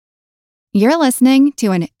You're listening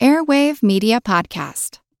to an Airwave Media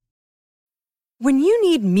Podcast. When you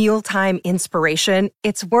need mealtime inspiration,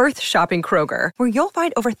 it's worth shopping Kroger, where you'll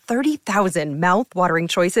find over 30,000 mouth-watering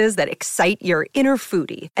choices that excite your inner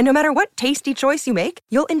foodie. And no matter what tasty choice you make,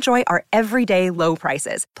 you'll enjoy our everyday low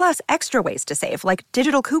prices, plus extra ways to save, like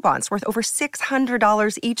digital coupons worth over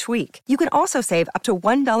 $600 each week. You can also save up to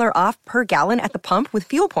 $1 off per gallon at the pump with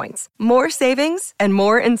fuel points. More savings and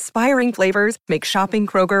more inspiring flavors make shopping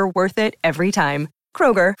Kroger worth it every time.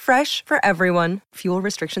 Kroger, fresh for everyone. Fuel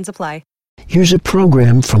restrictions apply. Here's a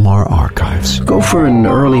program from our archives. Go for an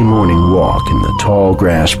early morning walk in the tall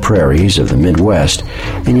grass prairies of the Midwest,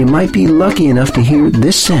 and you might be lucky enough to hear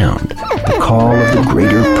this sound, the call of the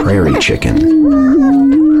greater prairie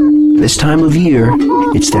chicken. This time of year,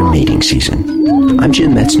 it's their mating season. I'm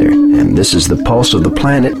Jim Metzner, and this is The Pulse of the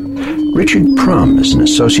Planet. Richard Prum is an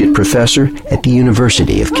associate professor at the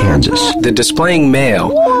University of Kansas. The displaying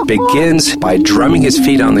male begins by drumming his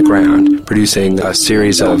feet on the ground, producing a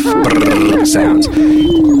series of brrr sounds.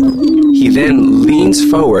 He then leans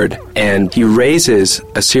forward and he raises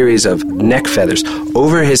a series of neck feathers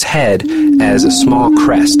over his head as a small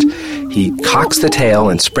crest. He cocks the tail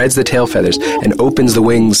and spreads the tail feathers and opens the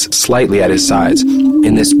wings slightly at his sides.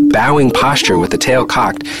 In this bowing posture with the tail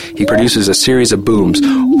cocked, he produces a series of booms.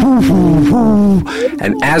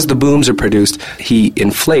 And as the booms are produced, he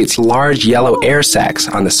inflates large yellow air sacs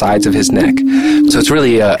on the sides of his neck. So it's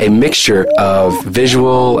really a mixture of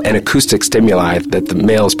visual and acoustic stimuli that the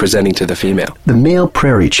male is presenting to the female. The male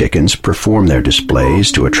prairie chickens perform their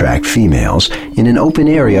displays to attract females in an open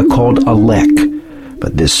area called a lek.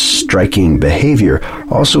 But this striking behavior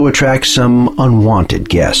also attracts some unwanted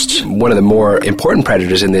guests. One of the more important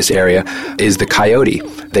predators in this area is the coyote.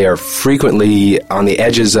 They are frequently on the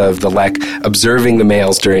edges of the lek, observing the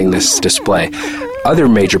males during this display. Other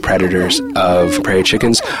major predators of prairie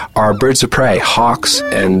chickens are birds of prey, hawks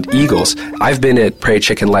and eagles. I've been at prairie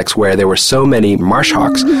chicken leks where there were so many marsh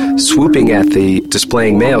hawks swooping at the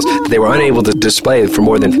displaying males that they were unable to display for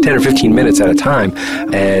more than 10 or 15 minutes at a time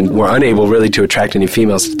and were unable really to attract any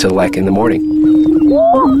females to the lek in the morning.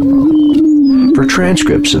 For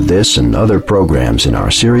transcripts of this and other programs in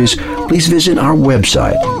our series, please visit our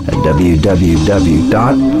website at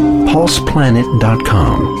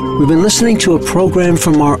www.pulseplanet.com. We've been listening to a program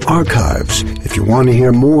from our archives. If you want to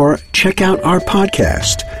hear more, check out our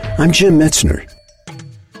podcast. I'm Jim Metzner.